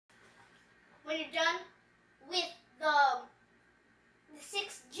when you're done with the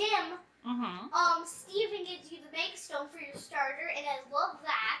 6th gym, Steven gives you the Mega Stone for your starter, and I love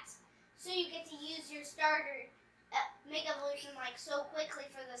that. So you get to use your starter Mega Evolution like so quickly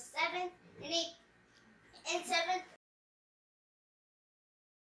for the 7th and 8th and 7th.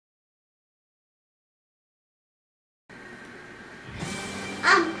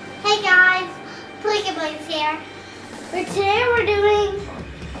 Hey guys, Playgo here. For today we're doing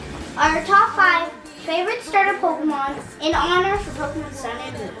our top 5 favorite starter Pokemon in honor for Pokemon Sun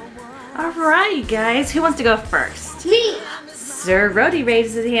and Moon. Alright guys, who wants to go first? Me! Sir Rody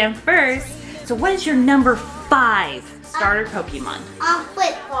raises his hand first. So what is your number 5 starter Pokemon?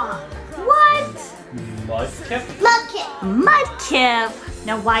 Flip-Flop. What? Mudkip? Mudkip. Mudkip!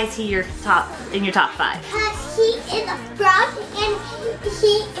 Now why is he your top 5? Because he is a frog and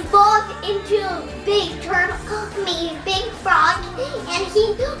he evolved into a big turtle, big frog, and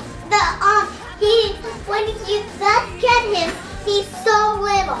when you get him, he's so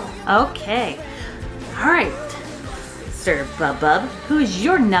little. Okay. Alright. Sir Bub, who is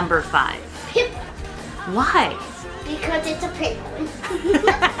your number 5? Pip. Why? Because it's a penguin.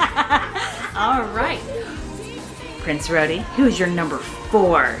 Alright. Prince Rody, who is your number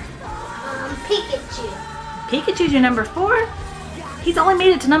 4? Pikachu. Pikachu's your number 4? He's only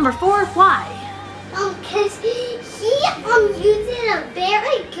made it to number 4? Why? Because he uses a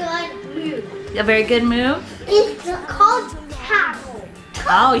very good move. A very good move? It's called Tackle.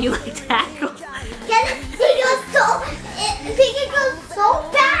 Oh, you like Tackle? Pikachu goes so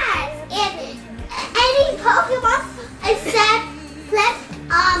fast, and any Pokemon except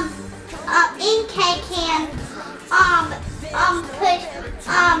Inkay can push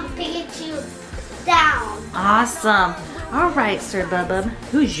Pikachu down. Awesome. All right, Sir Bub,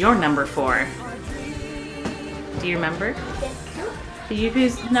 who's your number 4? Do you remember? Did you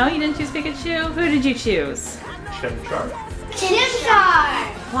choose? No, you didn't choose Pikachu. Who did you choose? Chimchar.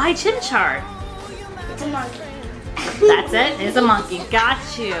 Chimchar. Why Chimchar? It's a monkey. That's it. It's a monkey. Got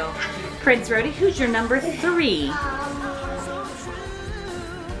you. Prince Rody, who's your number 3?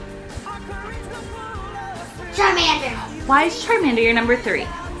 Charmander. Why is Charmander your number 3?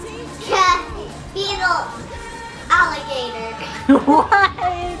 He's an alligator. What?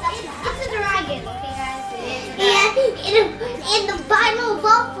 It's a dragon, okay guys? And in the final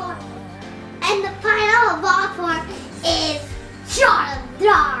evolved form is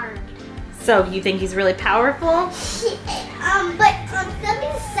Charizard. So you think he's really powerful? But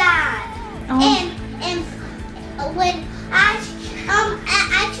something sad. Oh. And when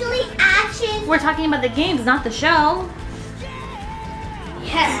actually Ashes. We're talking about the games, not the show.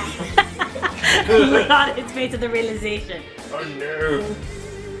 Yeah. Look on his face at the realization. Oh no.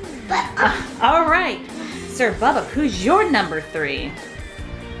 But All right, Sir Bubba, who's your number 3?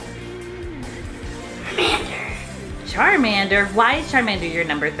 Charmander. Charmander. Why is Charmander your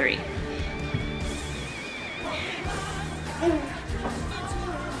number 3?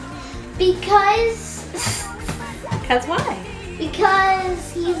 Because why?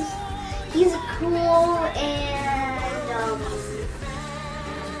 Because he's cool and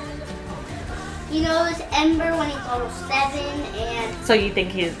he knows Ember when he's level 7 and. So you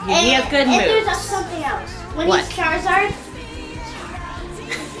think he has good moves? And there's something else. When What? he's Charizard,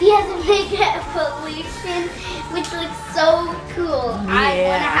 he has a big evolution, which looks so cool. I Yeah.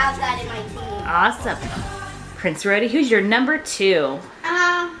 want to have that in my team. Awesome. Prince Rody, who's your number 2?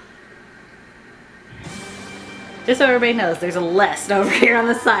 Just so everybody knows, there's a list over here on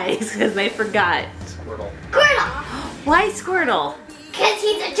the sides because they forgot. Squirtle. Squirtle. Why Squirtle? Because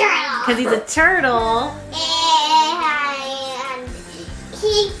he's a turtle. Because he's a turtle. And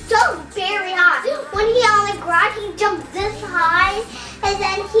he jumps very high. When he's on the ground, he jumps this high, and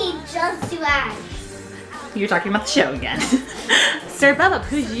then he jumps to Ash. You're talking about the show again. Sir Bubba,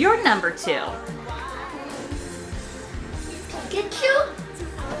 who's your number 2? Pikachu?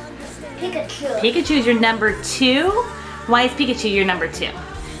 Pikachu. Pikachu's your number 2? Why is Pikachu your number 2?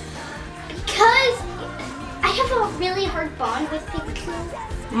 Because I have a really hard bond with Pikachu.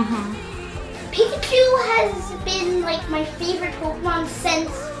 Pikachu has been like my favorite Pokemon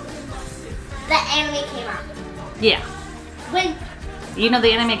since the anime came out. Yeah. When? You know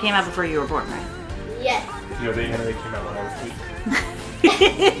the anime came out before you were born, right? Yes. You know, the anime came out when I was 8.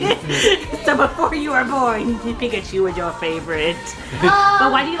 So before you were born, Pikachu was your favorite. But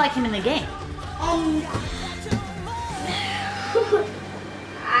why do you like him in the game?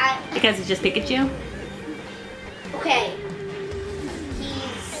 Because he's just Pikachu? Okay.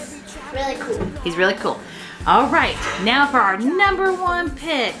 He's really cool. He's really cool. All right, now for our number 1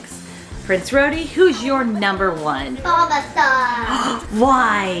 picks. Prince Rody, who's your number 1? Bulbasaur.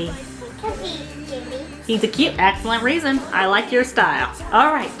 Why? Because he's Jimmy. He's a cute, excellent reason. I like your style.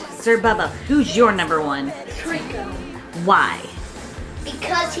 All right, Sir Bubba, who's your number one? Playgo. Why?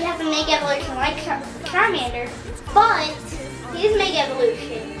 Because he has a Mega Evolution like Charmander, but his Mega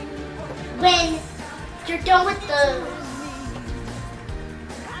Evolution, when you're done with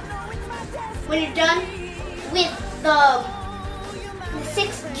the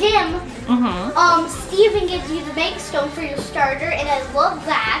sixth gym, Steven gives you the Mega Stone for your starter, and I love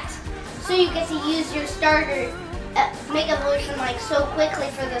that. So you get to use your starter Mega Evolution like so quickly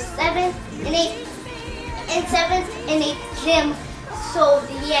for the 7th and 8th gym. So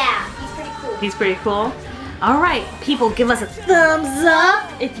yeah, he's pretty cool. He's pretty cool. All right, people, give us a thumbs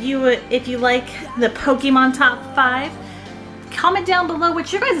up if you like the Pokemon top 5. Comment down below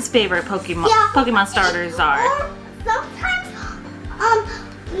what your guys' favorite Pokemon starters are. Or sometimes,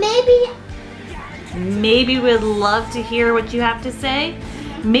 Maybe we'd love to hear what you have to say.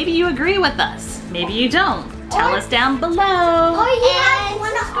 Maybe you agree with us. Maybe you don't. Tell us down below. Or you have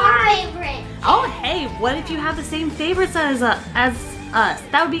one of our favorites. Oh, hey, what if you have the same favorites as us?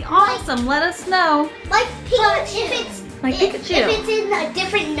 That would be awesome. Let us know. Like Pikachu. If it's in a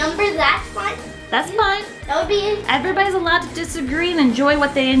different number, that's fine. That's fine. That would be. Everybody's allowed to disagree and enjoy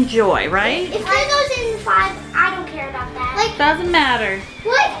what they enjoy, right? If Playgo's in 5, I don't care about that. Like doesn't matter.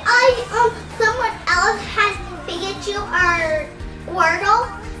 Someone else has Pikachu or Wordle.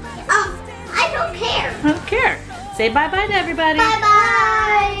 I don't care. I don't care. Say bye-bye to everybody.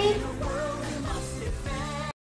 Bye-bye.